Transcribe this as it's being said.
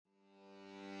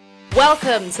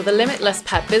Welcome to the Limitless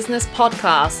Pet Business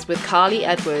Podcast with Carly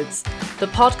Edwards, the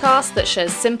podcast that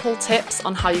shares simple tips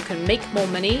on how you can make more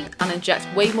money and inject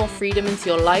way more freedom into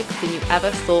your life than you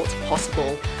ever thought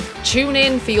possible. Tune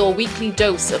in for your weekly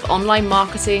dose of online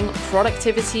marketing,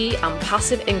 productivity, and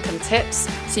passive income tips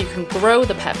so you can grow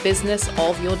the pet business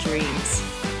of your dreams.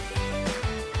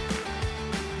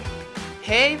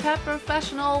 Hey pet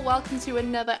professional, welcome to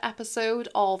another episode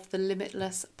of the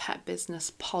Limitless Pet Business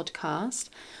Podcast.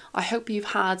 I hope you've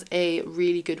had a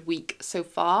really good week so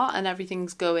far and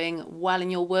everything's going well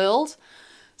in your world.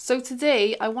 So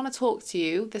today I want to talk to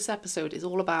you, this episode is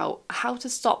all about how to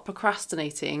stop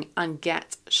procrastinating and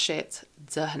get shit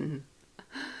done.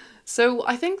 So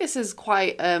I think this is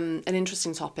quite an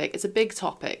interesting topic. It's a big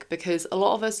topic because a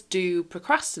lot of us do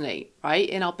procrastinate, right,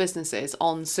 in our businesses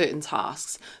on certain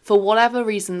tasks. For whatever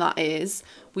reason that is,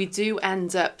 we do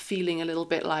end up feeling a little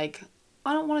bit like,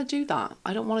 I don't want to do that.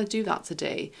 I don't want to do that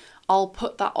today. I'll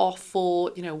put that off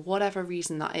for, whatever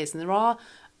reason that is. And there are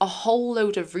a whole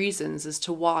load of reasons as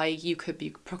to why you could be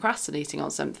procrastinating on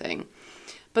something.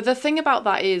 But the thing about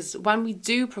that is when we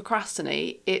do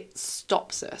procrastinate, it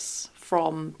stops us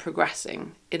from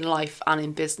progressing in life and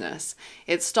in business.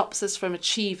 It stops us from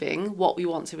achieving what we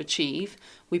want to achieve.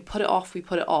 We put it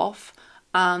off,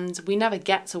 and we never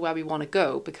get to where we want to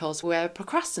go because we're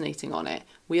procrastinating on it.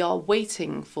 We are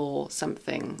waiting for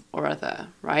something or other,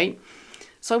 right?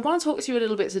 So I want to talk to you a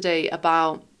little bit today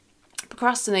about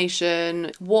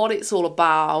procrastination, what it's all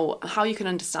about, how you can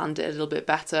understand it a little bit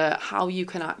better, how you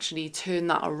can actually turn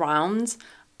that around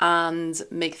and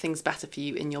make things better for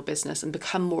you in your business and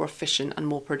become more efficient and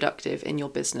more productive in your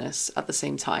business at the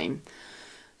same time.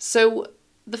 So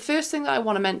the first thing that I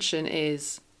want to mention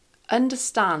is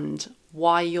understand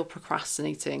why you're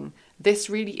procrastinating. This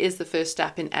really is the first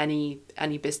step in any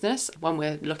business when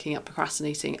we're looking at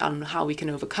procrastinating and how we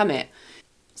can overcome it.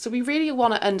 So we really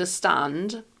want to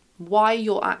understand why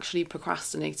you're actually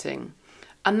procrastinating.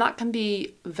 And that can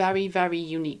be very, very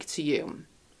unique to you,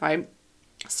 right?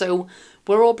 So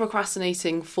we're all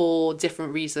procrastinating for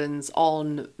different reasons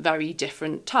on very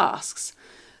different tasks.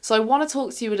 So I want to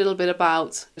talk to you a little bit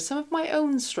about some of my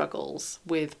own struggles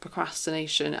with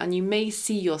procrastination, and you may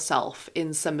see yourself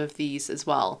in some of these as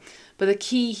well. But the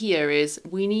key here is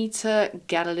we need to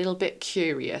get a little bit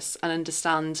curious and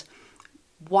understand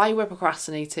why we're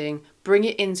procrastinating, bring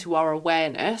it into our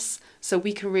awareness so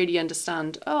we can really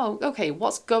understand, oh, okay,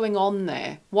 what's going on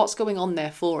there? What's going on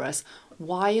there for us?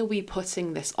 Why are we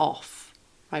putting this off,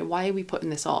 right? Why are we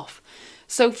putting this off?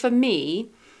 So for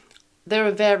me, there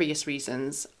are various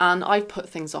reasons, and I've put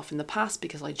things off in the past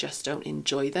because I just don't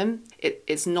enjoy them.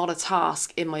 It's not a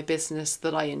task in my business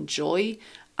that I enjoy,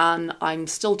 and I'm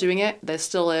still doing it. There's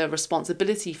still a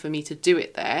responsibility for me to do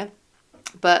it there,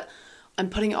 but I'm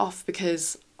putting it off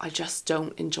because I just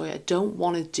don't enjoy it. I don't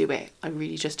want to do it. I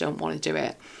really just don't want to do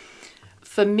it.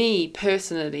 For me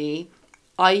personally,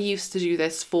 I used to do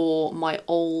this for my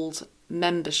old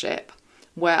membership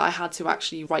where I had to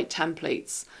actually write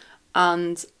templates,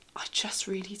 and I just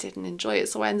really didn't enjoy it.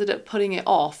 So I ended up putting it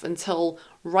off until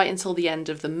the end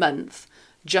of the month,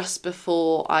 just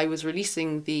before I was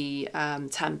releasing the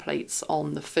templates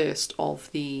on the 1st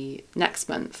of the next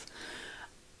month.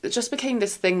 It just became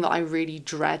this thing that I really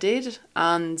dreaded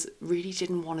and really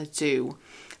didn't want to do.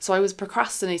 So I was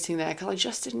procrastinating there because I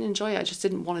just didn't enjoy it. I just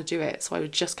didn't want to do it. So I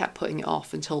just kept putting it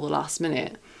off until the last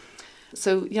minute.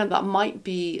 So, that might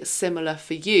be similar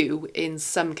for you in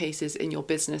some cases in your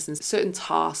business and certain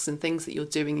tasks and things that you're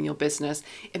doing in your business.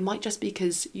 It might just be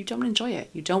because you don't enjoy it.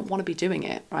 You don't want to be doing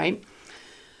it, right?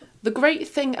 The great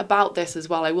thing about this as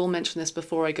well, I will mention this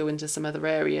before I go into some other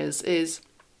areas, is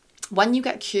when you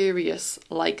get curious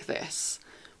like this,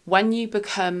 when you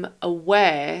become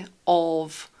aware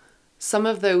of some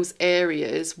of those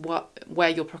areas where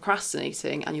you're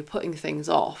procrastinating and you're putting things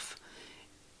off,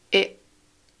 it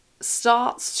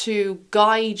starts to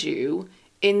guide you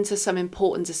into some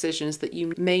important decisions that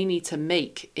you may need to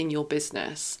make in your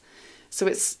business. So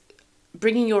it's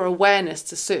bringing your awareness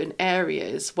to certain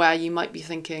areas where you might be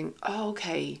thinking, oh,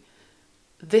 okay,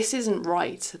 this isn't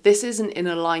right. This isn't in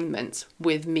alignment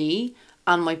with me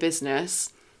and my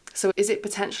business. So is it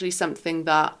potentially something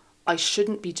that I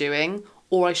shouldn't be doing,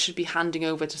 or I should be handing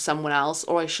over to someone else,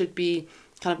 or I should be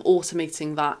kind of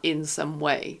automating that in some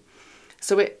way?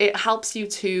 So it helps you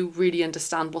to really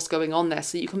understand what's going on there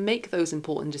so you can make those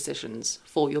important decisions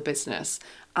for your business.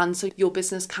 And so your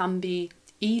business can be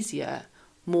easier,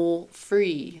 more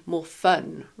free, more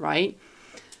fun, right?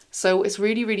 So it's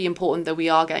really, really important that we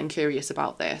are getting curious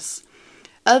about this.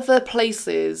 Other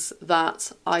places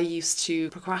that I used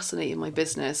to procrastinate in my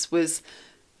business was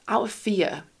out of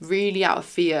fear, really out of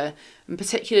fear. And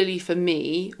particularly for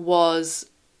me was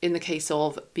in the case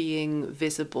of being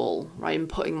visible, right? And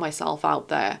putting myself out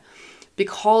there.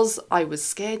 Because I was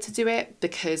scared to do it,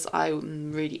 because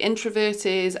I'm really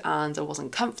introverted and I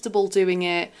wasn't comfortable doing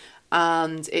it.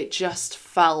 And it just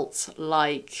felt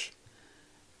like,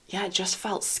 it just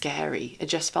felt scary. It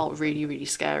just felt really, really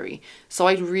scary. So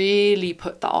I'd really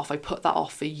put that off. I put that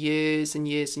off for years and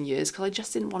years and years because I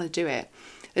just didn't want to do it.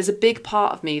 There's a big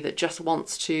part of me that just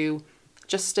wants to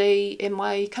just stay in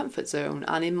my comfort zone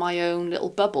and in my own little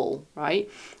bubble, right?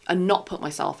 And not put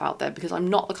myself out there because I'm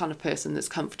not the kind of person that's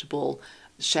comfortable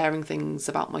sharing things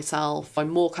about myself. I'm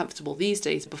more comfortable these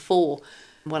days. Before,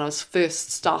 when I was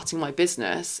first starting my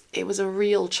business, it was a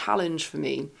real challenge for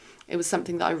me. It was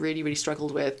something that I really, really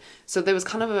struggled with. So there was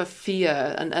kind of a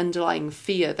fear, an underlying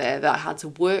fear there that I had to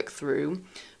work through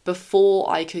before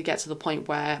I could get to the point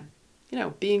where,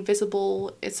 being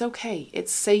visible, it's okay.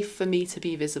 It's safe for me to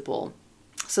be visible.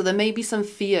 So there may be some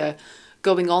fear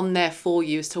going on there for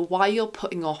you as to why you're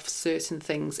putting off certain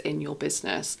things in your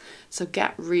business. So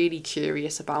get really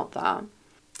curious about that.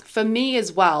 For me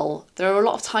as well, there are a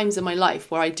lot of times in my life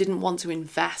where I didn't want to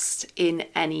invest in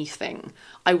anything.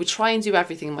 I would try and do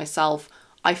everything myself.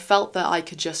 I felt that I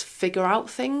could just figure out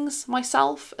things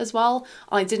myself as well.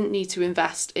 I didn't need to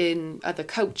invest in other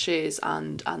coaches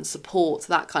and support,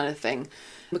 that kind of thing,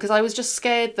 because I was just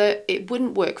scared that it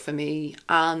wouldn't work for me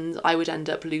and I would end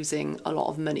up losing a lot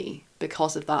of money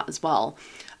because of that as well.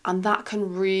 And that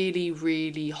can really,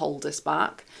 really hold us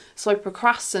back. So I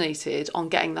procrastinated on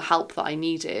getting the help that I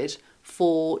needed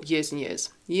for years and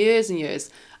years.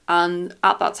 And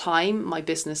at that time, my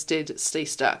business did stay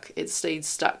stuck. It stayed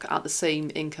stuck at the same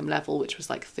income level, which was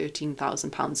like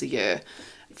 £13,000 a year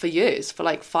for years, for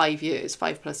like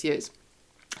 5+ years.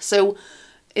 So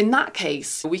in that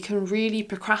case, we can really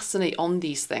procrastinate on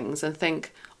these things and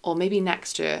think, or maybe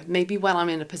next year, maybe when I'm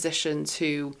in a position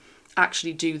to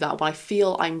actually do that, when I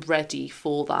feel I'm ready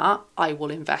for that, I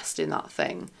will invest in that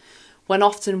thing. When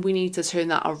often we need to turn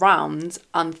that around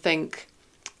and think,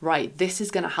 right, this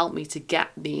is going to help me to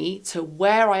get me to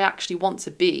where I actually want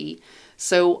to be.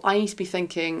 So I need to be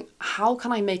thinking, how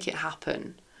can I make it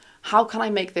happen? How can I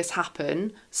make this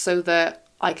happen so that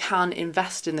I can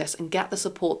invest in this and get the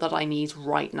support that I need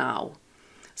right now?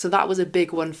 So that was a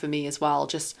big one for me as well,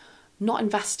 just not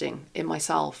investing in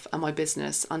myself and my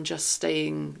business and just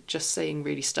staying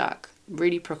really stuck,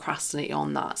 really procrastinating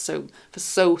on that. So for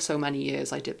so many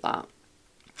years I did that.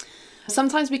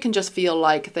 Sometimes we can just feel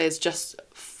like there's just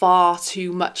far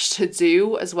too much to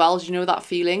do as well. Do you know that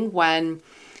feeling when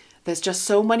there's just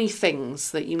so many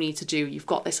things that you need to do? You've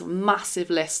got this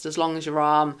massive list as long as your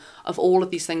arm of all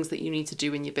of these things that you need to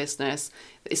do in your business.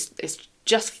 It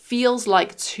just feels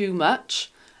like too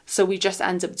much. So we just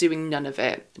end up doing none of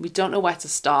it. We don't know where to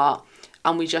start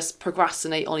and we just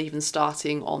procrastinate on even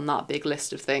starting on that big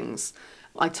list of things.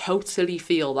 I totally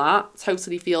feel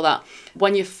that.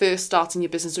 When you're first starting your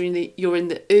business or you're in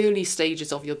the early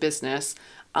stages of your business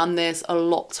and there's a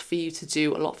lot for you to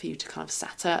do, a lot for you to kind of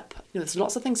set up. There's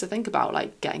lots of things to think about,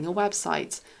 like getting a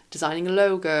website, designing a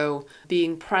logo,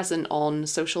 being present on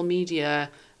social media.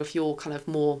 If you're kind of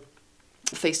more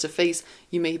face-to-face,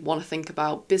 you may want to think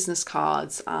about business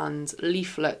cards and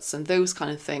leaflets and those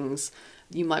kind of things.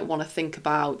 You might want to think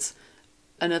about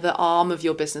another arm of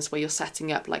your business where you're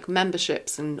setting up like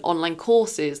memberships and online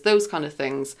courses, those kind of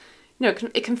things.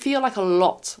 It can feel like a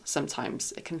lot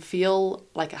sometimes. It can feel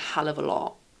like a hell of a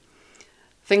lot.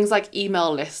 Things like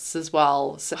email lists as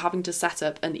well. So having to set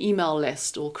up an email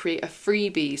list or create a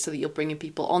freebie so that you're bringing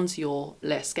people onto your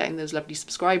list, getting those lovely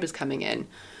subscribers coming in.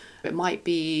 It might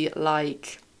be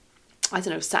like,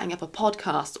 setting up a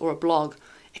podcast or a blog.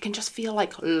 It can just feel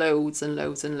like loads and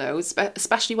loads and loads,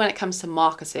 especially when it comes to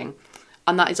marketing.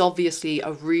 And that is obviously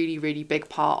a really, really big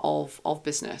part of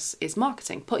business is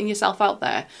marketing, putting yourself out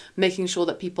there, making sure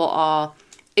that people are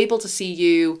able to see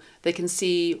you, they can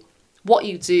see what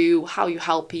you do, how you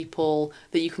help people,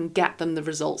 that you can get them the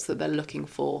results that they're looking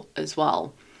for as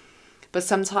well. But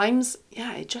sometimes,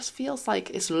 it just feels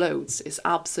like it's loads. It's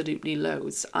absolutely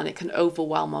loads. And it can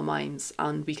overwhelm our minds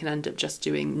and we can end up just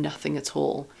doing nothing at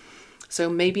all. So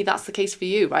maybe that's the case for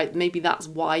you, right? Maybe that's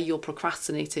why you're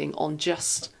procrastinating on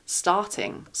just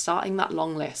starting that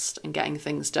long list and getting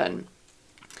things done.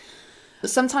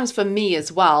 But sometimes for me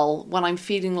as well, when I'm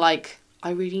feeling like I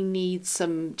really need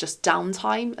some just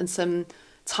downtime and some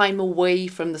time away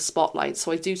from the spotlight.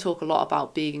 So I do talk a lot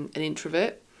about being an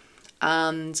introvert.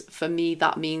 And for me,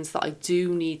 that means that I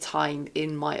do need time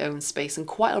in my own space, and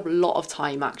quite a lot of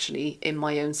time actually in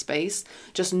my own space,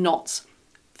 just not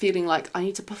feeling like I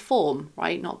need to perform,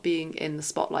 right? Not being in the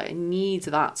spotlight. I need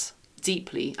that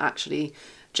deeply, actually,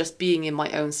 just being in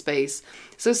my own space.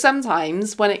 So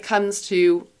sometimes when it comes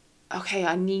to, okay,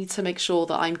 I need to make sure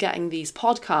that I'm getting these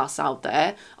podcasts out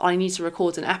there, I need to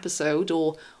record an episode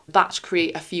or batch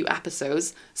create a few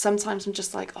episodes, sometimes I'm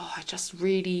just like, oh, I just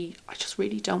really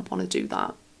don't want to do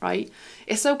that, right?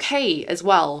 It's okay as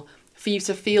well for you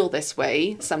to feel this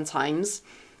way sometimes,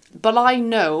 but I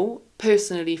know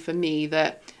personally for me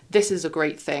that this is a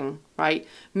great thing, right?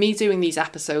 Me doing these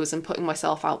episodes and putting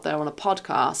myself out there on a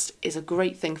podcast is a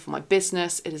great thing for my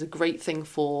business. It is a great thing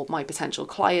for my potential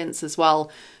clients as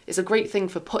well. It's a great thing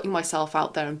for putting myself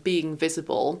out there and being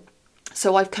visible.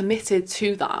 So I've committed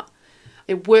to that.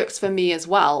 It works for me as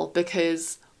well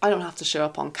because I don't have to show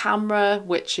up on camera,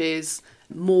 which is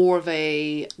more of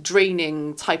a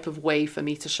draining type of way for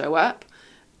me to show up.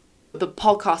 The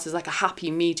podcast is like a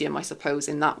happy medium, I suppose,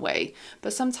 in that way.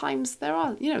 But sometimes there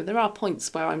are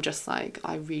points where I'm just like,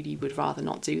 I really would rather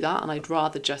not do that. And I'd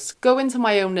rather just go into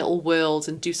my own little world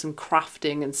and do some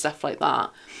crafting and stuff like that.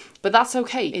 But that's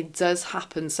okay. It does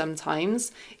happen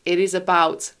sometimes. It is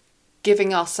about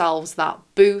giving ourselves that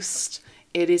boost.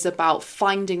 It is about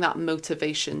finding that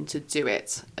motivation to do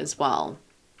it as well.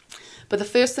 But the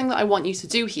first thing that I want you to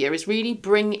do here is really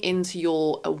bring into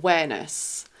your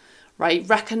awareness, right?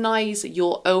 Recognize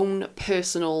your own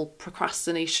personal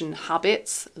procrastination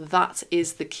habits. That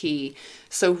is the key.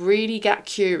 So really get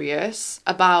curious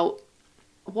about,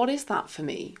 what is that for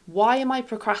me? Why am I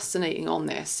procrastinating on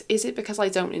this? Is it because I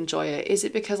don't enjoy it? Is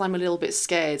it because I'm a little bit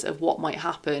scared of what might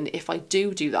happen if I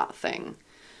do that thing?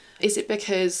 Is it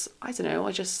because, I don't know,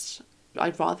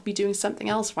 I'd rather be doing something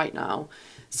else right now?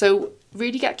 So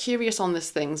really get curious on these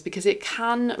things because it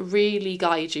can really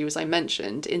guide you, as I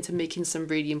mentioned, into making some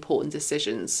really important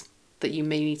decisions that you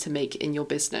may need to make in your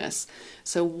business.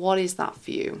 So what is that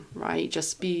for you, right?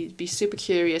 Just be super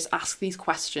curious, ask these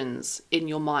questions in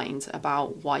your mind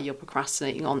about why you're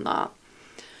procrastinating on that.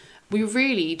 We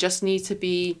really just need to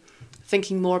be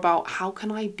thinking more about, how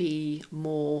can I be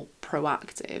more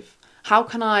proactive? How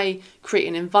can I create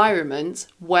an environment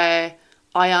where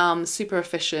I am super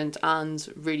efficient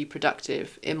and really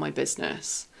productive in my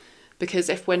business? Because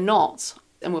if we're not,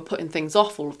 and we're putting things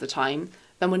off all of the time,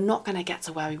 then we're not going to get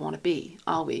to where we want to be,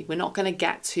 are we? We're not going to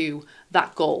get to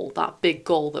that goal, that big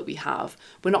goal that we have.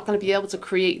 We're not going to be able to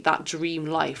create that dream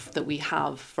life that we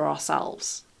have for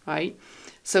ourselves, right?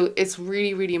 So it's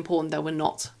really, really important that we're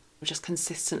not just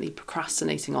consistently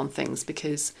procrastinating on things,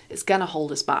 because it's going to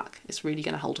hold us back. It's really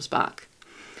going to hold us back.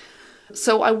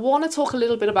 So I want to talk a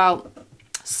little bit about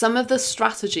some of the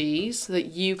strategies that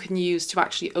you can use to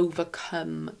actually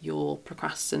overcome your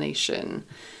procrastination.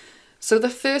 So the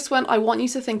first one, I want you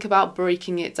to think about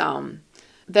breaking it down.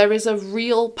 There is a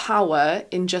real power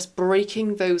in just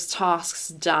breaking those tasks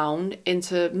down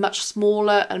into much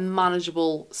smaller and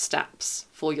manageable steps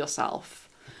for yourself.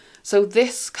 So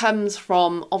this comes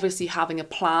from obviously having a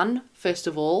plan, first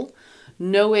of all,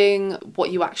 knowing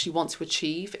what you actually want to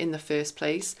achieve in the first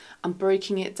place, and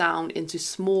breaking it down into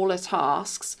smaller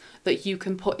tasks that you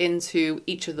can put into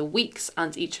each of the weeks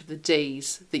and each of the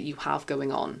days that you have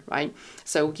going on, right?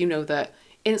 So you know that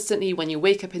instantly when you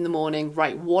wake up in the morning,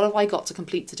 right, what have I got to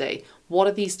complete today? What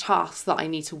are these tasks that I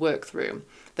need to work through?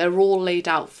 They're all laid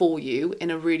out for you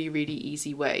in a really, really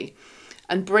easy way.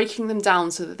 And breaking them down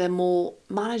so that they're more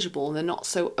manageable and they're not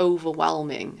so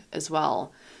overwhelming as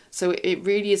well. So it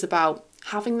really is about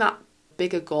having that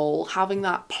bigger goal, having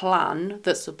that plan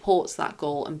that supports that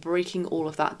goal, and breaking all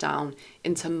of that down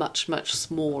into much, much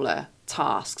smaller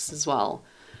tasks as well.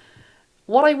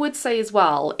 What I would say as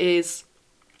well is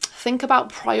think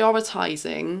about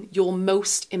prioritizing your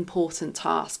most important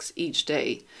tasks each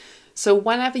day. So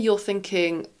whenever you're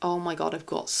thinking, oh my God, I've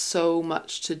got so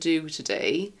much to do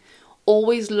today,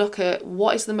 always look at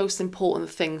what is the most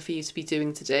important thing for you to be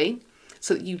doing today,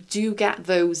 so that you do get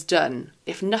those done.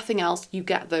 If nothing else, you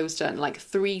get those done, like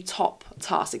 3 top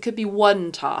tasks. It could be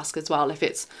 1 task as well if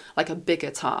it's like a bigger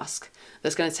task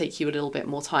that's going to take you a little bit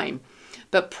more time.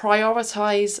 But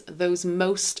prioritize those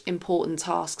most important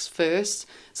tasks first,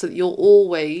 so that you're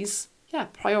always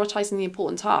prioritizing the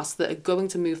important tasks that are going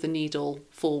to move the needle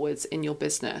forwards in your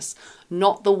business,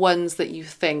 not the ones that you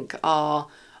think are,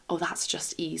 oh, that's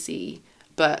just easy,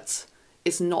 but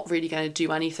it's not really going to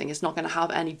do anything. It's not going to have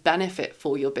any benefit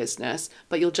for your business,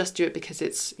 but you'll just do it because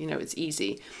it's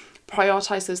easy.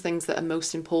 Prioritize those things that are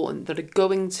most important, that are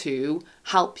going to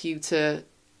help you to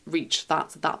reach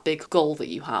that big goal that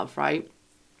you have, right?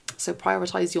 So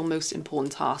prioritize your most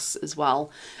important tasks as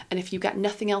well. And if you get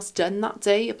nothing else done that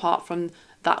day, apart from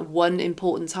that 1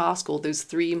 important task or those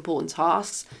 3 important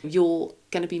tasks, you're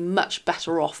going to be much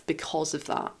better off because of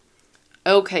that.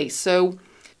 Okay, so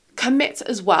commit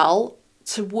as well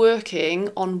to working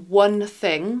on one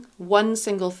thing, one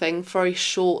single thing for a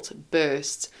short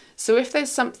burst. So if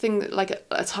there's something like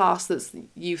a task that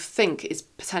you think is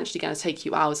potentially going to take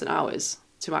you hours and hours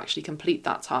to actually complete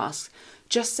that task,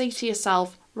 just say to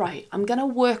yourself, right, I'm going to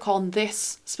work on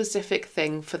this specific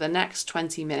thing for the next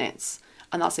 20 minutes.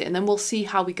 And that's it. And then we'll see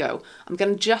how we go. I'm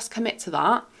going to just commit to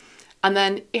that. And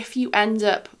then if you end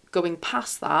up going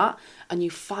past that and you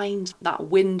find that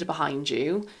wind behind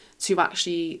you to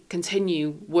actually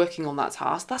continue working on that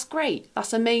task, that's great.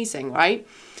 That's amazing, right?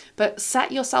 But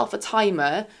set yourself a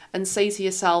timer and say to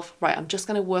yourself, right, I'm just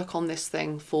going to work on this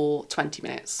thing for 20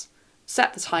 minutes.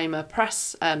 Set the timer,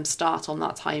 press start on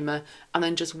that timer, and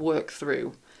then just work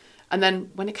through. And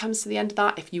then when it comes to the end of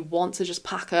that, if you want to just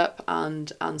pack up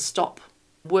and stop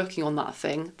working on that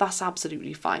thing, that's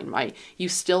absolutely fine, right? You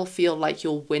still feel like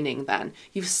you're winning then.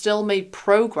 You've still made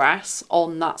progress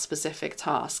on that specific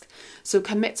task. So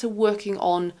commit to working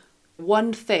on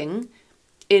one thing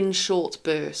in short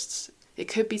bursts. It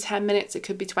could be 10 minutes, it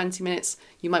could be 20 minutes.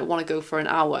 You might want to go for an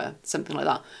hour, something like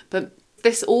that. But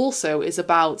this also is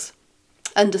about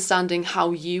understanding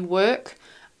how you work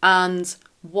and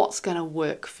what's going to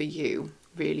work for you,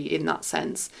 really, in that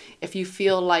sense. If you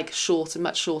feel like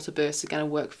much shorter bursts are going to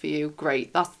work for you,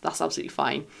 great, that's absolutely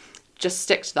fine. Just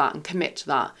stick to that and commit to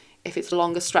that. If it's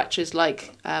longer stretches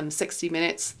like 60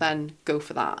 minutes, then go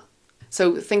for that.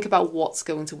 So think about what's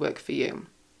going to work for you.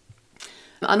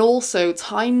 And also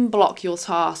time block your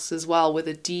tasks as well with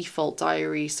a default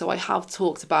diary. So I have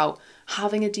talked about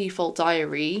having a default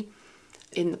diary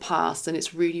in the past, and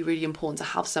it's really, really important to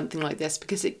have something like this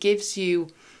because it gives you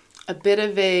a bit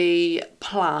of a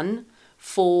plan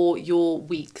for your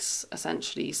weeks,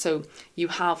 essentially. So you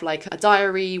have like a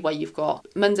diary where you've got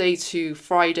Monday to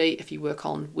Friday. If you work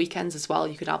on weekends as well,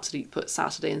 you could absolutely put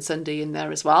Saturday and Sunday in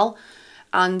there as well.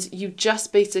 And you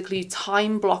just basically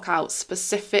time block out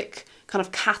specific kind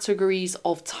of categories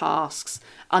of tasks.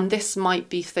 And this might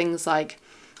be things like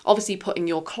obviously putting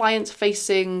your client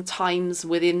facing times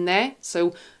within there.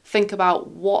 So think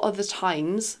about what are the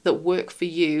times that work for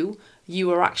you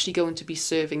are actually going to be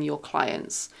serving your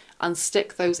clients, and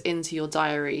stick those into your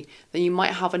diary. Then you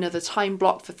might have another time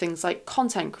block for things like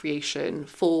content creation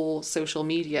for social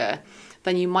media.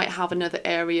 Then you might have another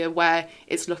area where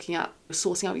it's looking at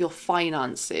sorting out your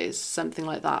finances, something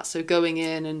like that. So going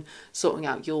in and sorting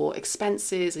out your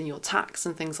expenses and your tax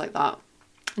and things like that,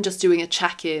 and just doing a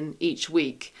check-in each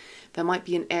week. There might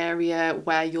be an area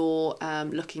where you're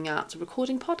looking at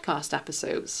recording podcast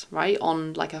episodes, right,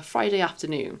 on like a Friday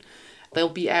afternoon. There'll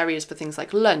be areas for things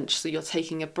like lunch, so you're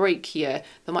taking a break here.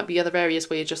 There might be other areas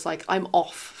where you're just like, I'm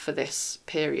off for this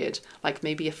period. Like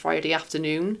maybe a Friday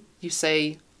afternoon, you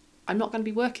say, I'm not going to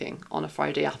be working on a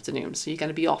Friday afternoon, so you're going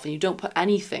to be off, and you don't put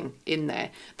anything in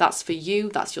there. That's for you,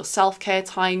 that's your self-care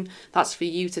time, that's for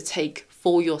you to take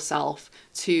for yourself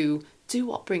to do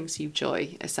what brings you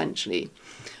joy, essentially.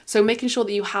 So making sure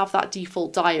that you have that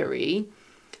default diary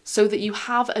so that you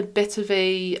have a bit of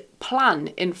a plan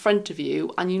in front of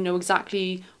you and you know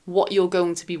exactly what you're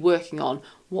going to be working on,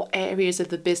 what areas of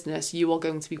the business you are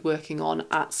going to be working on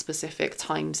at specific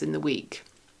times in the week.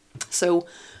 So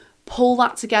pull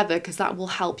that together because that will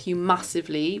help you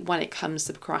massively when it comes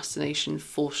to procrastination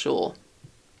for sure.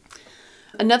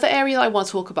 Another area that I want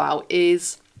to talk about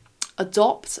is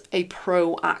adopt a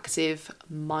proactive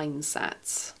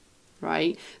mindset,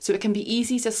 right? So it can be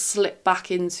easy to slip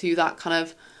back into that kind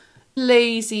of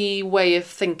lazy way of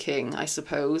thinking, I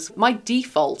suppose. My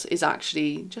default is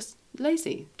actually just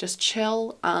lazy, just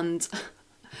chill and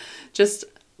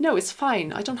no, it's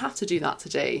fine. I don't have to do that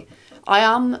today. I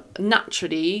am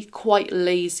naturally quite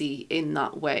lazy in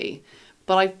that way,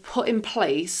 but I've put in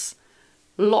place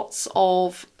lots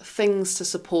of things to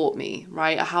support me,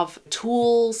 right? I have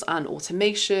tools and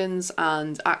automations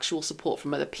and actual support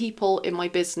from other people in my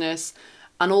business,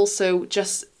 and also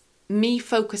just me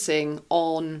focusing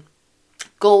on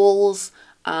goals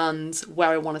and where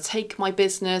I want to take my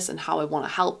business and how I want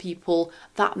to help people.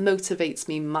 That motivates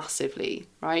me massively,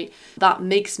 right? That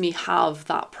makes me have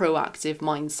that proactive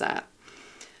mindset.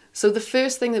 So the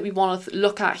first thing that we want to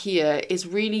look at here is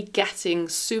really getting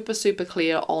super, super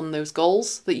clear on those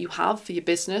goals that you have for your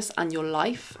business and your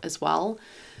life as well.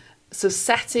 So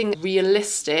setting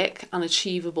realistic and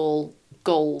achievable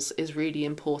goals is really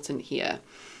important here.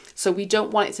 So we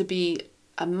don't want it to be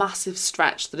a massive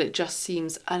stretch that it just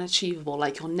seems unachievable,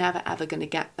 like you're never ever going to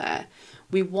get there.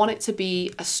 We want it to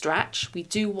be a stretch. We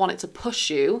do want it to push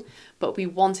you, but we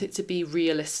want it to be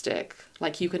realistic,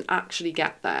 like you can actually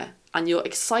get there and you're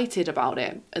excited about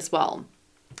it as well.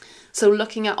 So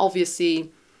looking at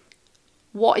obviously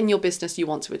what in your business you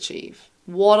want to achieve.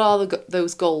 What are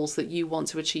those goals that you want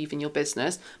to achieve in your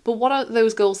business? But what are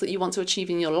those goals that you want to achieve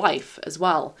in your life as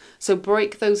well? So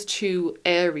break those two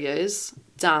areas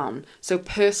down. So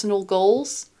personal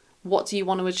goals, what do you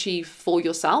want to achieve for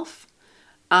yourself?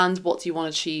 And what do you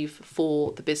want to achieve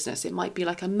for the business? It might be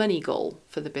like a money goal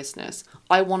for the business.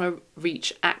 I want to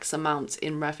reach X amount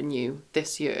in revenue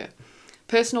this year.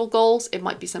 Personal goals, it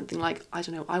might be something like, I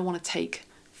don't know, I want to take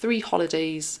 3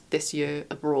 holidays this year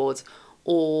abroad,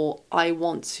 or I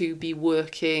want to be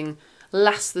working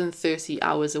less than 30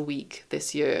 hours a week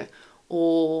this year,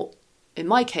 or in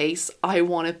my case, I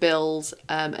want to build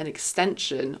an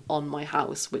extension on my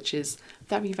house, which is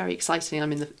very, very exciting.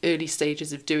 I'm in the early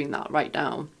stages of doing that right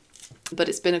now. But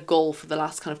it's been a goal for the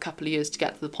last kind of couple of years to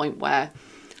get to the point where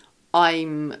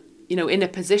I'm, in a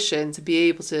position to be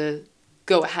able to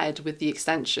go ahead with the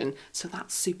extension. So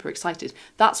that's super excited.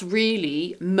 That's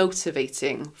really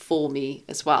motivating for me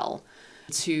as well,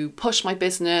 to push my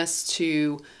business,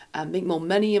 to make more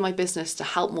money in my business, to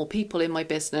help more people in my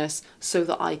business so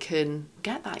that I can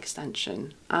get that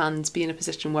extension and be in a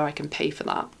position where I can pay for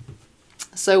that.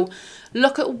 So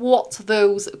look at what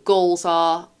those goals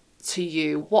are to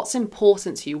you. What's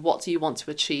important to you? What do you want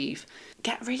to achieve?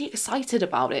 Get really excited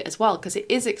about it as well, because it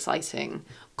is exciting.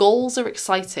 Goals are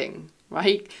exciting,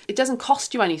 right? It doesn't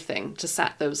cost you anything to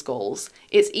set those goals.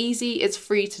 It's easy, it's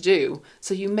free to do.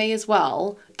 So you may as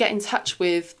well get in touch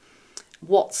with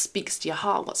what speaks to your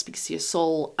heart, what speaks to your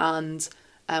soul, and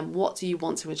what do you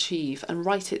want to achieve, and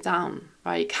write it down,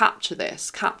 right? Capture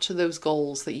those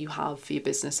goals that you have for your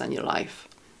business and your life.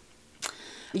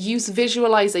 Use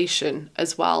visualization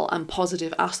as well and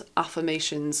positive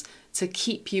affirmations to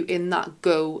keep you in that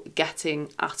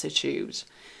go-getting attitude.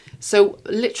 So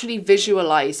literally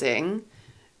visualizing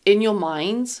in your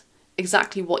mind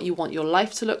exactly what you want your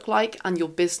life to look like and your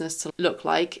business to look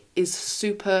like is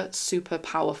super, super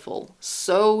powerful.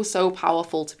 So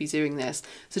powerful to be doing this.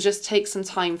 So just take some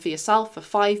time for yourself for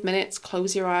 5 minutes,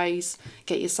 close your eyes,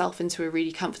 get yourself into a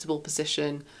really comfortable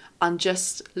position, and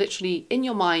just literally in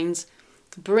your mind,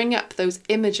 bring up those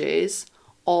images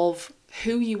of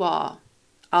who you are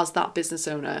as that business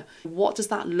owner. What does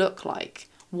that look like?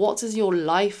 What does your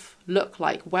life look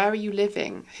like? Where are you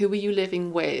living? Who are you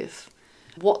living with?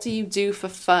 What do you do for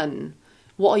fun?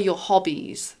 What are your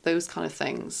hobbies? Those kind of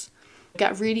things.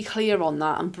 Get really clear on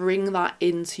that and bring that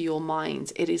into your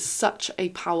mind. It is such a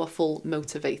powerful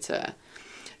motivator.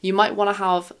 You might want to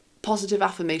have positive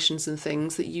affirmations and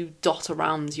things that you dot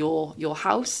around your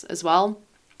house as well.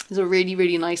 It's a really,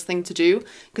 really nice thing to do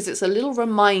because it's a little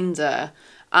reminder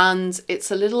and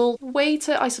it's a little way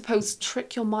to, I suppose,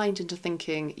 trick your mind into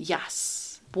thinking,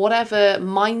 yes, whatever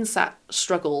mindset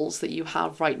struggles that you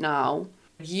have right now,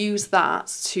 use that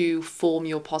to form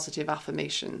your positive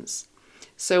affirmations.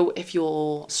 So if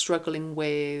you're struggling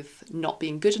with not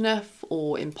being good enough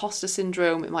or imposter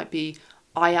syndrome, it might be,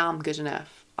 I am good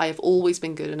enough. I have always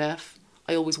been good enough.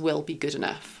 I always will be good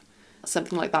enough.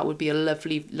 Something like that would be a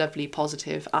lovely, lovely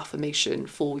positive affirmation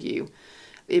for you.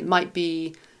 It might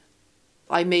be,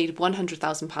 I made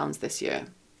 £100,000 this year.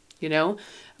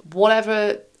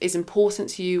 Whatever is important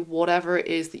to you, whatever it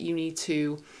is that you need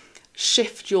to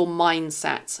shift your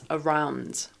mindset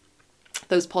around,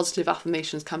 those positive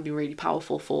affirmations can be really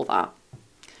powerful for that.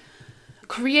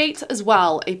 Create as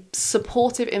well a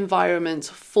supportive environment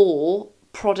for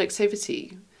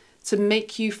productivity to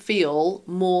make you feel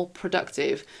more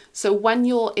productive. So when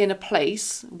you're in a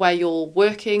place where you're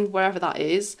working, wherever that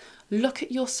is, look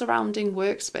at your surrounding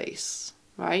workspace,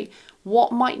 right?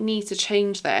 What might need to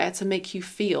change there to make you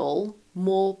feel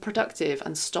more productive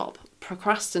and stop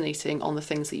procrastinating on the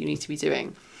things that you need to be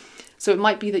doing? So it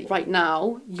might be that right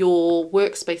now your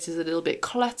workspace is a little bit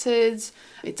cluttered.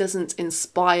 It doesn't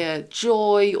inspire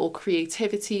joy or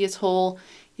creativity at all.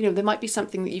 There might be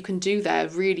something that you can do there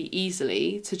really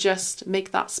easily to just make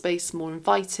that space more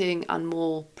inviting and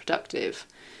more productive.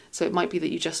 So it might be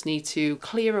that you just need to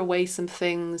clear away some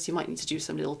things. You might need to do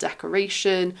some little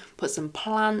decoration, put some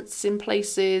plants in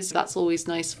places. That's always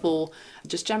nice for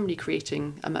just generally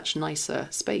creating a much nicer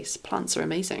space. Plants are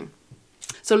amazing.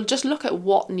 So just look at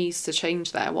what needs to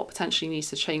change there, what potentially needs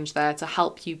to change there to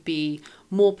help you be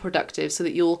more productive so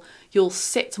that you'll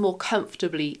sit more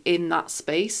comfortably in that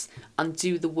space and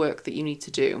do the work that you need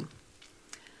to do.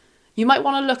 You might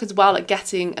want to look as well at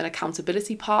getting an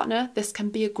accountability partner. This can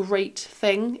be a great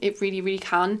thing. It really, really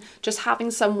can. Just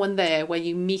having someone there where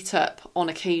you meet up on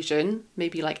occasion,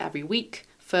 maybe like every week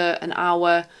for an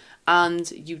hour, and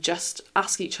you just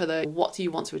ask each other, what do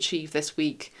you want to achieve this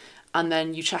week? and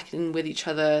then you check in with each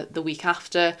other the week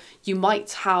after. You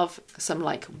might have some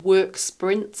like work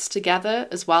sprints together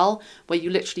as well, where you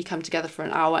literally come together for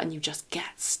an hour and you just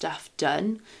get stuff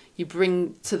done. You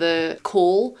bring to the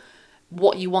call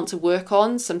what you want to work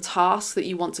on, some tasks that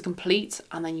you want to complete,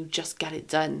 and then you just get it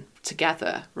done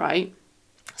together, right?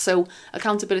 So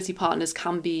accountability partners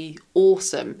can be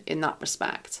awesome in that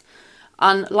respect.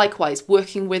 And likewise,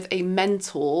 working with a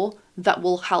mentor that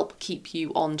will help keep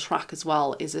you on track as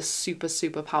well is a super,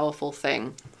 super powerful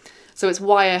thing. So it's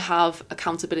why I have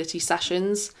accountability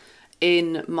sessions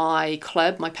in my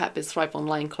club, my Pet Biz Thrive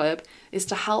Online club, is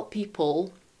to help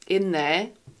people in there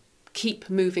keep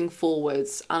moving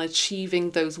forwards and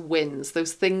achieving those wins,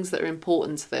 those things that are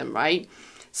important to them, right?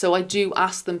 So I do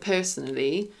ask them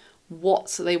personally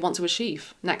what they want to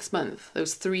achieve next month,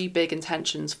 those 3 big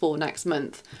intentions for next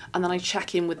month. And then I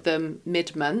check in with them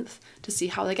mid-month to see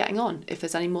how they're getting on, if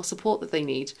there's any more support that they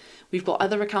need. We've got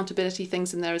other accountability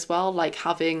things in there as well, like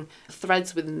having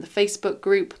threads within the Facebook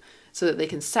group so that they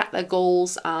can set their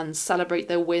goals and celebrate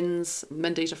their wins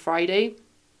Monday to Friday.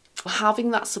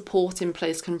 Having that support in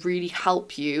place can really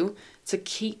help you to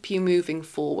keep you moving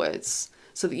forwards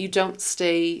so that you don't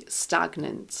stay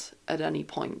stagnant at any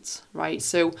point, right?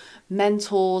 So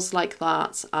mentors like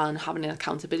that and having an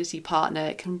accountability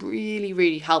partner can really,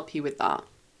 really help you with that.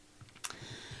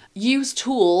 Use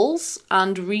tools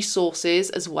and resources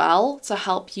as well to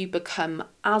help you become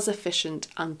as efficient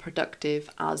and productive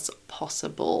as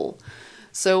possible.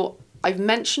 So I've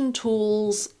mentioned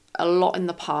tools a lot in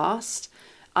the past,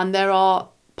 and there are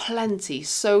plenty,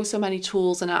 so many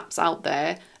tools and apps out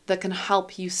there that can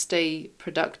help you stay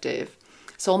productive.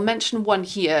 So I'll mention one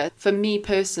here. For me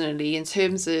personally, in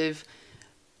terms of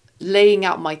laying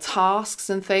out my tasks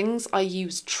and things, I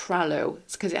use Trello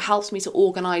because it helps me to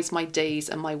organize my days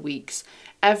and my weeks.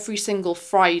 Every single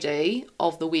Friday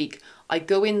of the week, I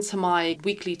go into my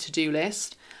weekly to-do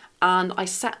list and I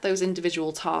set those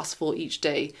individual tasks for each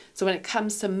day. So when it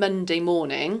comes to Monday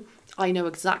morning, I know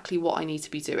exactly what I need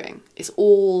to be doing. It's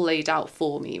all laid out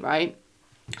for me, right?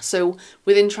 So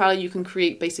within Trello, you can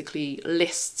create basically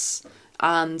lists,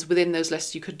 and within those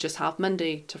lists, you could just have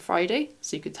Monday to Friday.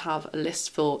 So you could have a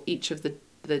list for each of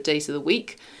the days of the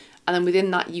week. And then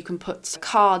within that, you can put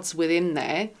cards within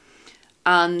there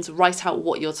and write out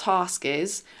what your task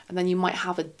is. And then you might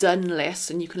have a done list,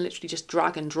 and you can literally just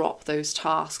drag and drop those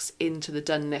tasks into the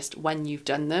done list when you've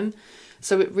done them.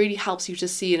 So it really helps you to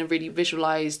see in a really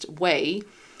visualized way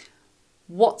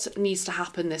what needs to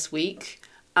happen this week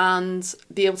and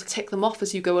be able to tick them off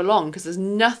as you go along, because there's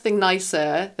nothing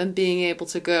nicer than being able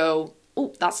to go,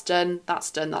 oh, that's done,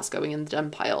 that's going in the done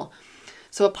pile.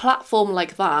 So a platform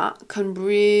like that can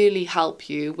really help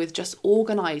you with just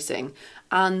organizing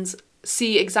and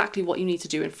see exactly what you need to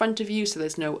do in front of you so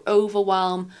there's no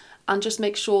overwhelm, and just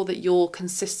make sure that you're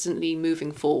consistently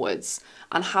moving forwards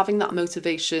and having that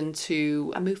motivation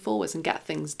to move forwards and get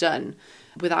things done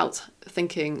without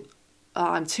thinking,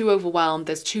 oh, I'm too overwhelmed,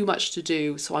 there's too much to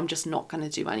do, so I'm just not going to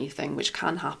do anything, which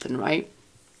can happen, right?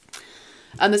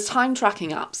 And there's time tracking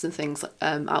apps and things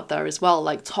out there as well,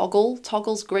 like Toggl.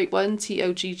 Toggle's a great one,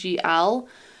 Toggl.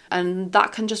 And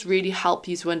that can just really help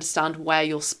you to understand where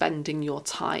you're spending your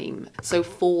time. So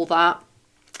for that,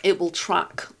 it will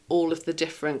track all of the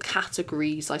different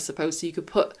categories, I suppose. So you could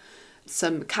put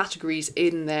some categories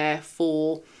in there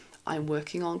for, I'm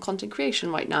working on content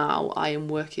creation right now. I am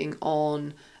working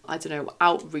on,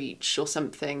 outreach or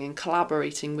something, and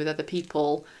collaborating with other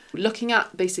people. Looking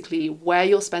at basically where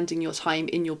you're spending your time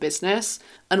in your business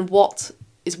and what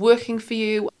is working for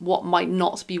you, what might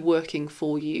not be working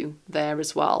for you there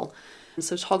as well. And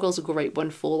so Toggle's a great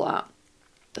one for that.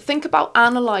 Think about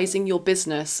analysing your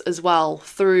business as well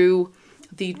through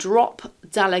the drop,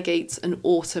 delegate and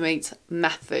automate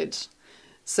method.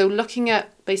 So looking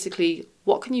at basically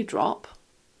what can you drop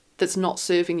that's not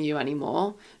serving you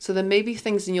anymore. So there may be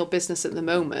things in your business at the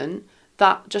moment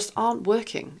that just aren't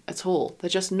working at all. They're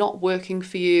just not working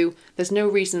for you. There's no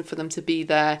reason for them to be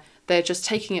there. They're just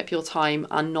taking up your time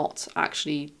and not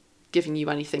actually giving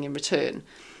you anything in return.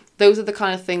 Those are the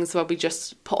kind of things where we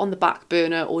just put on the back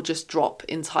burner or just drop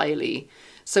entirely.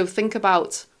 So think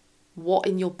about what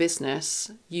in your business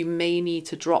you may need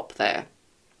to drop there.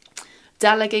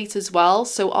 Delegate as well.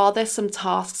 So are there some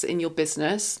tasks in your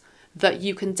business that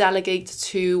you can delegate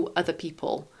to other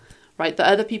people, right? That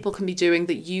other people can be doing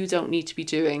that you don't need to be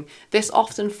doing. This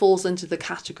often falls into the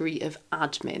category of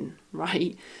admin,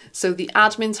 right? So the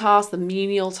admin tasks, the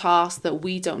menial tasks that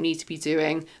we don't need to be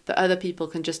doing, that other people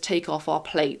can just take off our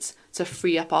plate to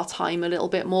free up our time a little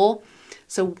bit more.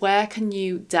 So where can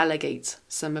you delegate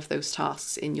some of those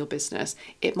tasks in your business?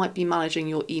 It might be managing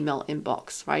your email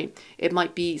inbox, right? It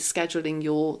might be scheduling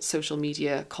your social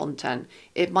media content.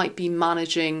 It might be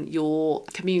managing your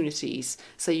communities.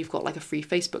 So you've got like a free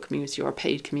Facebook community or a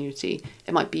paid community.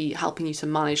 It might be helping you to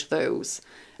manage those.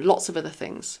 Lots of other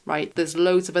things, right? There's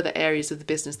loads of other areas of the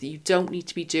business that you don't need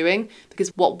to be doing, because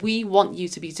what we want you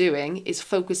to be doing is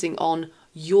focusing on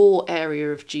your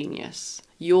area of genius,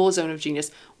 your zone of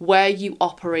genius, where you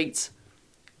operate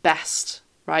best,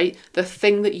 right? The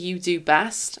thing that you do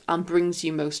best and brings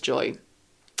you most joy.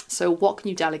 So what can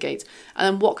you delegate? And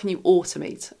then what can you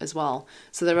automate as well?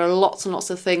 So there are lots and lots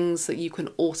of things that you can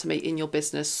automate in your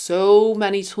business. So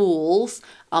many tools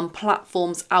and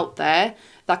platforms out there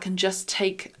that can just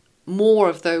take more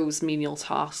of those menial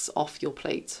tasks off your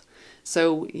plate.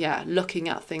 So yeah, looking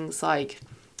at things like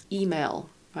email,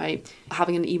 right?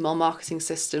 Having an email marketing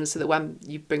system so that when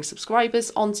you bring subscribers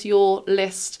onto your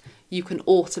list, you can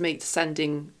automate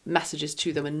sending messages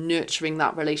to them and nurturing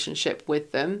that relationship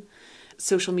with them.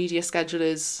 Social media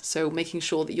schedulers, so making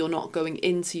sure that you're not going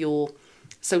into your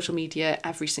social media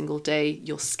every single day,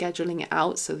 you're scheduling it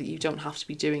out so that you don't have to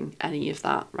be doing any of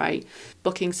that, right?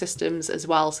 Booking systems as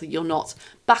well, so that you're not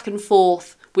back and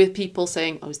forth with people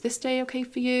saying, oh, is this day okay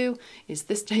for you? Is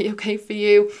this day okay for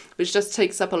you? Which just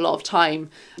takes up a lot of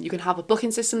time. You can have a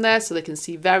booking system there so they can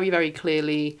see very, very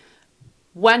clearly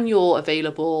when you're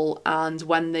available and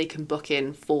when they can book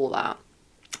in for that,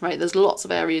 right? There's lots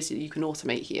of areas that you can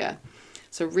automate here.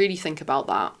 So really think about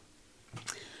that.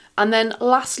 And then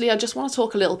lastly, I just want to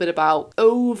talk a little bit about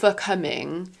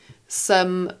overcoming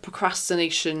some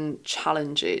procrastination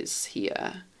challenges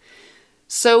here.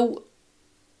 So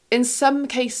in some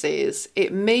cases,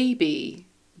 it may be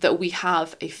that we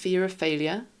have a fear of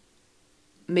failure,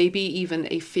 maybe even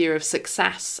a fear of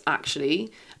success, actually,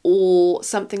 or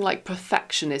something like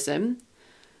perfectionism.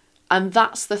 And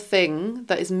that's the thing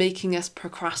that is making us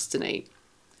procrastinate,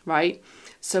 right?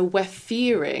 So we're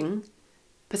fearing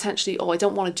potentially, oh, I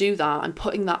don't want to do that. I'm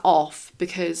putting that off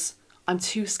because I'm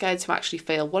too scared to actually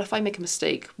fail. What if I make a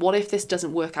mistake? What if this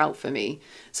doesn't work out for me?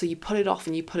 So you put it off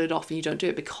and you put it off and you don't do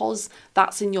it because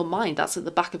that's in your mind. That's at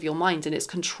the back of your mind and it's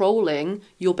controlling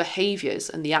your behaviors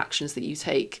and the actions that you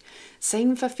take.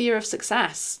 Same for fear of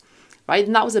success, right?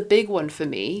 And that was a big one for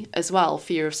me as well,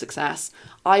 fear of success.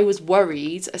 I was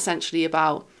worried essentially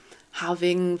about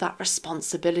having that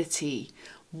responsibility.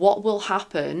 What will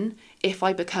happen if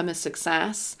I become a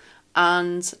success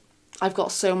and I've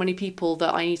got so many people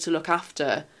that I need to look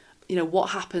after? You know,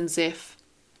 what happens if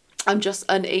I'm just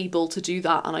unable to do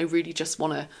that and I really just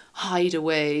want to hide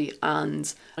away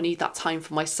and I need that time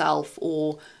for myself,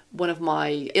 or one of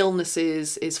my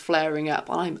illnesses is flaring up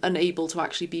and I'm unable to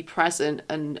actually be present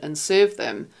and serve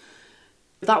them.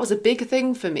 That was a big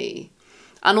thing for me.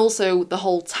 And also the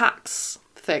whole tax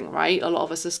thing, right? A lot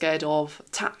of us are scared of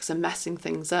tax and messing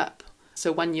things up.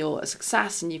 So when you're a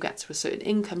success and you get to a certain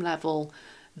income level,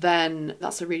 then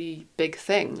that's a really big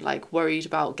thing, like worried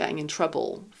about getting in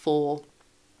trouble for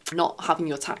not having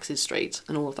your taxes straight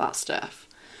and all of that stuff.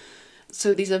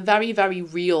 So these are very, very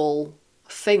real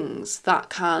things that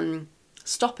can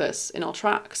stop us in our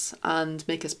tracks and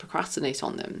make us procrastinate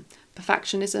on them.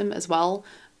 Perfectionism as well,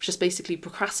 just basically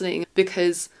procrastinating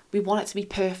because we want it to be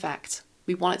perfect.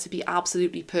 We want it to be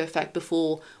absolutely perfect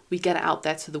before we get it out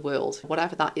there to the world,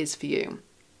 whatever that is for you.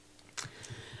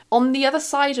 On the other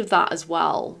side of that as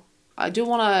well, I do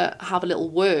want to have a little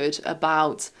word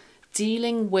about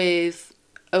dealing with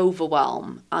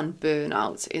overwhelm and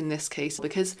burnout in this case,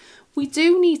 because we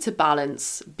do need to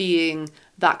balance being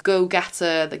that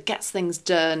go-getter that gets things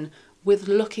done with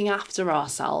looking after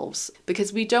ourselves,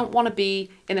 because we don't want to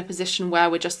be in a position where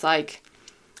we're just like,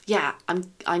 yeah,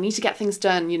 I need to get things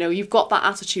done. You know, you've got that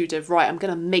attitude of, right, I'm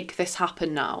going to make this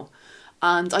happen now.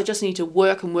 And I just need to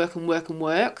work and work and work and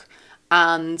work.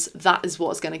 And that is what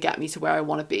is going to get me to where I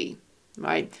want to be,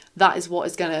 right? That is what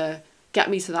is going to get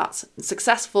me to that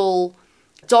successful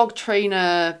dog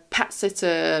trainer, pet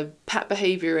sitter, pet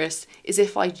behaviorist, is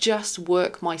if I just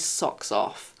work my socks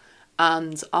off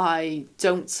and I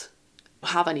don't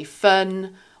have any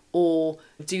fun or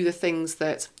do the things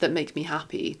that make me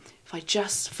happy. If I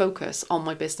just focus on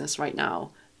my business right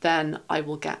now, then I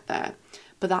will get there.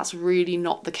 But that's really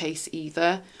not the case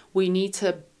either. We need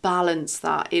to balance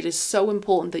that. It is so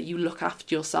important that you look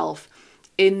after yourself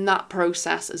in that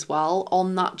process as well,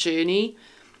 on that journey,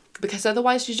 because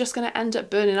otherwise you're just going to end up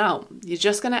burning out. You're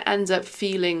just going to end up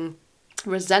feeling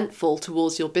resentful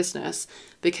towards your business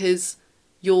because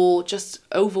you're just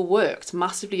overworked,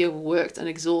 massively overworked and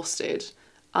exhausted.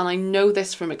 And I know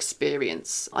this from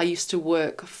experience. I used to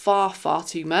work far, far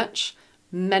too much,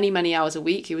 many hours a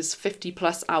week. It was 50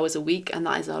 plus hours a week, and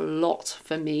that is a lot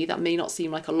for me. That may not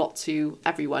seem like a lot to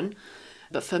everyone,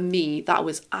 but for me, that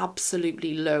was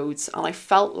absolutely loads. And I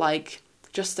felt like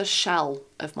just a shell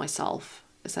of myself,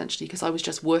 essentially, because I was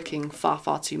just working far,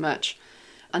 far too much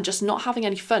and just not having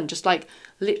any fun, just like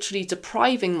literally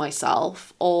depriving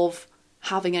myself of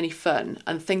having any fun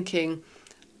and thinking,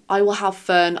 I will have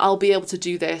fun, I'll be able to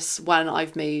do this when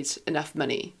I've made enough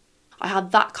money. I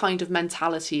had that kind of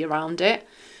mentality around it.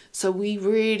 So we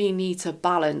really need to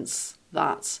balance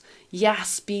that.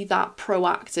 Yes, be that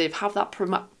proactive, have that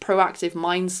proactive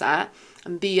mindset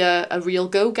and be a real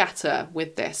go-getter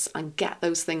with this and get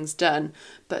those things done.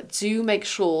 But do make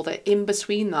sure that in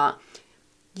between that,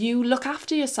 you look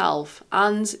after yourself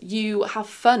and you have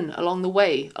fun along the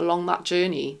way, along that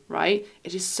journey, right?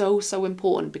 It is so, so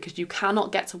important because you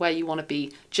cannot get to where you want to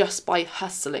be just by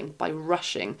hustling, by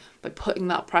rushing, by putting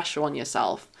that pressure on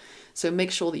yourself. So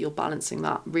make sure that you're balancing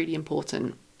that, really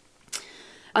important.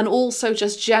 And also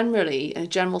just generally, in a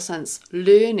general sense,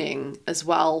 learning as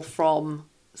well from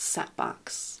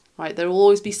setbacks, right? There will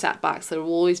always be setbacks. There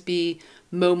will always be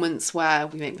moments where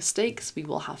we make mistakes, we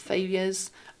will have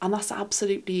failures. And that's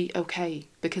absolutely okay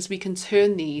because we can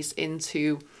turn these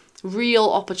into real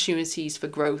opportunities for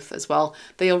growth as well.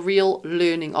 They are real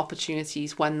learning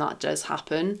opportunities when that does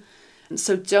happen. And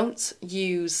so don't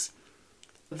use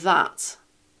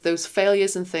those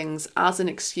failures and things as an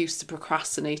excuse to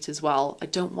procrastinate as well. I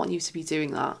don't want you to be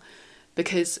doing that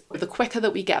because the quicker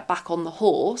that we get back on the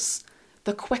horse,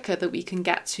 the quicker that we can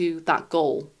get to that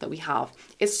goal that we have.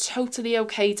 It's totally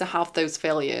okay to have those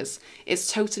failures.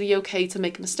 It's totally okay to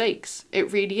make mistakes.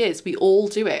 It really is. We all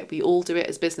do it. We all do it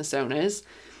as business owners.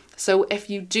 So if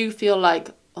you do feel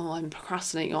like, oh, I'm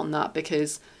procrastinating on that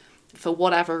because for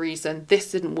whatever reason,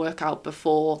 this didn't work out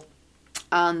before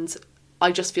and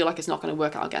I just feel like it's not going to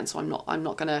work out again, so I'm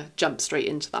not going to jump straight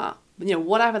into that.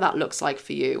 Whatever that looks like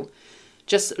for you.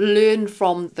 Just learn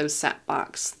from those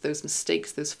setbacks, those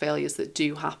mistakes, those failures that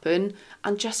do happen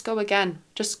and just go again.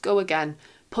 Just go again.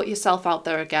 Put yourself out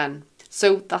there again.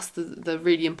 So that's the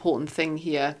really important thing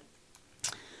here.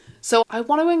 So I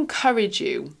want to encourage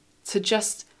you to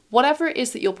just, whatever it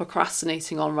is that you're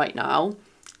procrastinating on right now,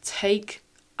 take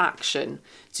action.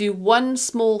 Do one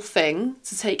small thing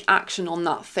to take action on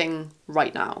that thing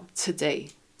right now,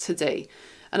 today.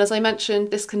 And as I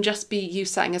mentioned, this can just be you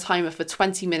setting a timer for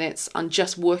 20 minutes and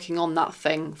just working on that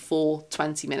thing for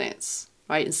 20 minutes,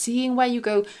 right? And seeing where you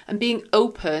go and being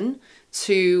open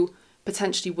to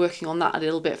potentially working on that a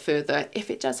little bit further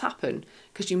if it does happen.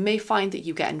 Because you may find that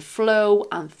you get in flow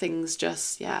and things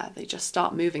they just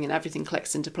start moving and everything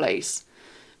clicks into place.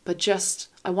 But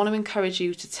I want to encourage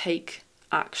you to take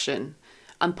action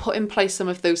and put in place some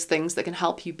of those things that can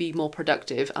help you be more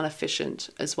productive and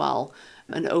efficient as well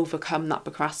and overcome that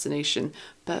procrastination.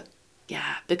 But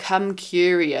become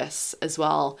curious as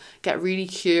well. Get really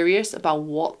curious about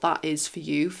what that is for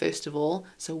you, first of all.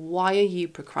 So why are you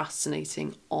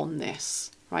procrastinating on this,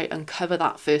 right? Uncover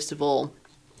that first of all.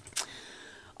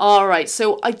 All right,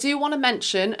 so I do want to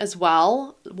mention as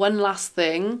well, one last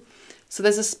thing. So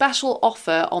there's a special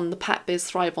offer on the Pet Biz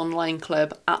Thrive Online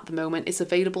Club at the moment. It's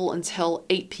available until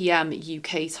 8 p.m.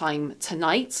 UK time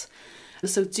tonight.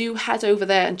 So do head over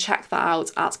there and check that out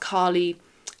at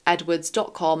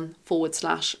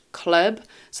carlyedwards.com/club.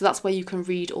 So that's where you can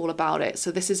read all about it. So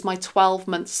this is my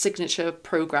 12-month signature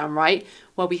program, right?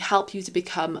 Where we help you to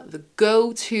become the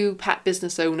go-to pet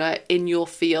business owner in your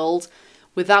field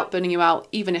without burning you out,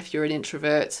 even if you're an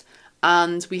introvert.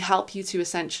 And we help you to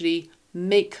essentially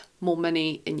make more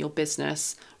money in your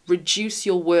business, reduce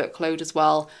your workload as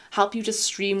well, help you to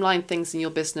streamline things in your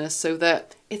business so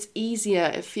that it's easier,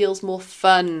 it feels more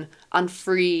fun and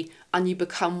free, and you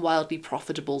become wildly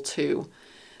profitable too.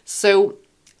 So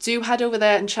do head over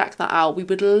there and check that out. We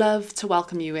would love to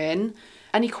welcome you in.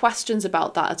 Any questions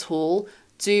about that at all,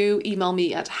 do email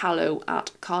me at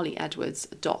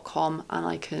hello@carlyedwards.com and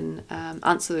I can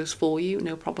answer those for you,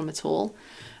 no problem at all.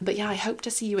 But I hope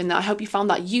to see you in there. I hope you found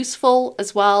that useful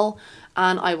as well,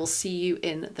 and I will see you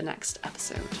in the next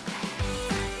episode.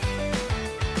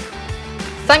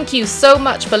 Thank you so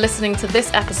much for listening to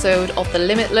this episode of the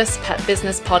Limitless Pet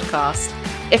Business Podcast.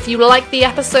 If you like the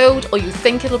episode or you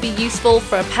think it'll be useful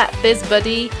for a pet biz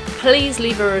buddy, please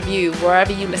leave a review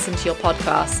wherever you listen to your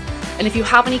podcast. And if you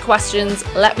have any questions,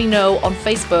 let me know on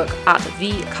Facebook at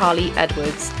 @the Carly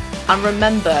Edwards. And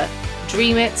remember,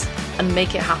 dream it and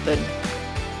make it happen.